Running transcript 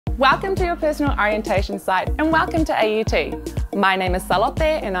Welcome to your personal orientation site and welcome to AUT. My name is Salote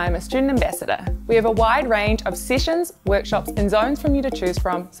and I am a student ambassador. We have a wide range of sessions, workshops and zones for you to choose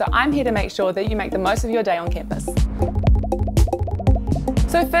from, so I'm here to make sure that you make the most of your day on campus.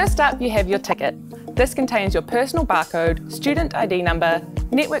 So first up, you have your ticket. This contains your personal barcode, student ID number,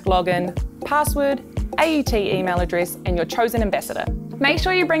 network login, password, AUT email address and your chosen ambassador. Make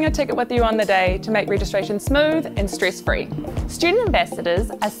sure you bring your ticket with you on the day to make registration smooth and stress-free. Student ambassadors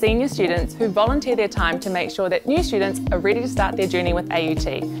are senior students who volunteer their time to make sure that new students are ready to start their journey with AUT.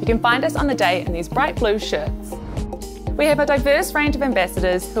 You can find us on the day in these bright blue shirts. We have a diverse range of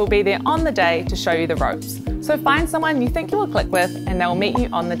ambassadors who will be there on the day to show you the ropes. So find someone you think you will click with and they will meet you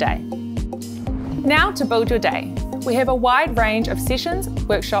on the day. Now to build your day. We have a wide range of sessions,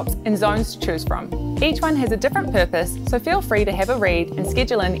 workshops and zones to choose from. Each one has a different purpose, so feel free to have a read and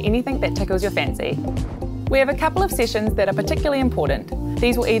schedule in anything that tickles your fancy. We have a couple of sessions that are particularly important.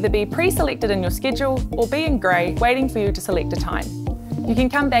 These will either be pre-selected in your schedule or be in grey waiting for you to select a time. You can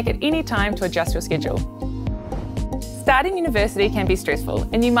come back at any time to adjust your schedule. Starting university can be stressful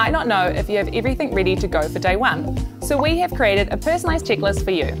and you might not know if you have everything ready to go for day one. So we have created a personalised checklist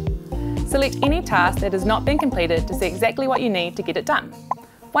for you. Select any task that has not been completed to see exactly what you need to get it done.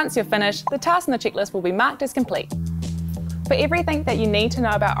 Once you're finished, the task on the checklist will be marked as complete. For everything that you need to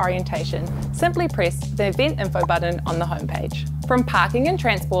know about orientation, simply press the event info button on the homepage. From parking and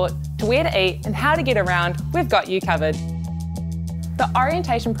transport to where to eat and how to get around, we've got you covered. The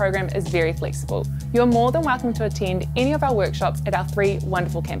orientation program is very flexible. You're more than welcome to attend any of our workshops at our 3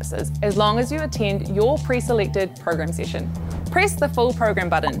 wonderful campuses, as long as you attend your pre-selected program session. Press the full program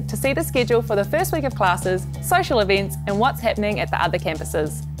button to see the schedule for the first week of classes, social events and what's happening at the other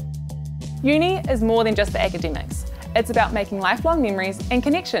campuses. Uni is more than just the academics. It's about making lifelong memories and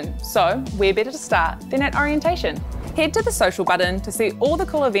connection, so where better to start than at orientation? Head to the social button to see all the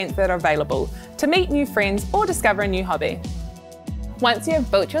cool events that are available, to meet new friends or discover a new hobby. Once you have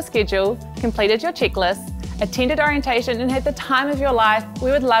built your schedule, completed your checklist, attended orientation and had the time of your life,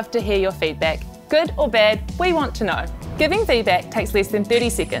 we would love to hear your feedback. Good or bad, we want to know. Giving feedback takes less than 30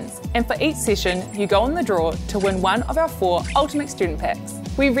 seconds, and for each session, you go on the draw to win one of our 4 Ultimate Student Packs.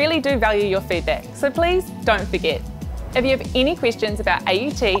 We really do value your feedback, so please don't forget. If you have any questions about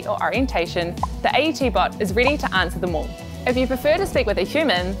AUT or orientation, the AUT bot is ready to answer them all. If you prefer to speak with a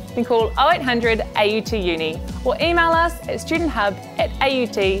human, then call 0800 AUT Uni or email us at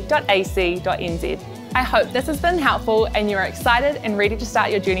studenthub@aut.ac.nz. I hope this has been helpful and you are excited and ready to start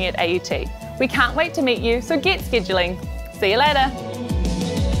your journey at AUT. We can't wait to meet you, so get scheduling. See you later.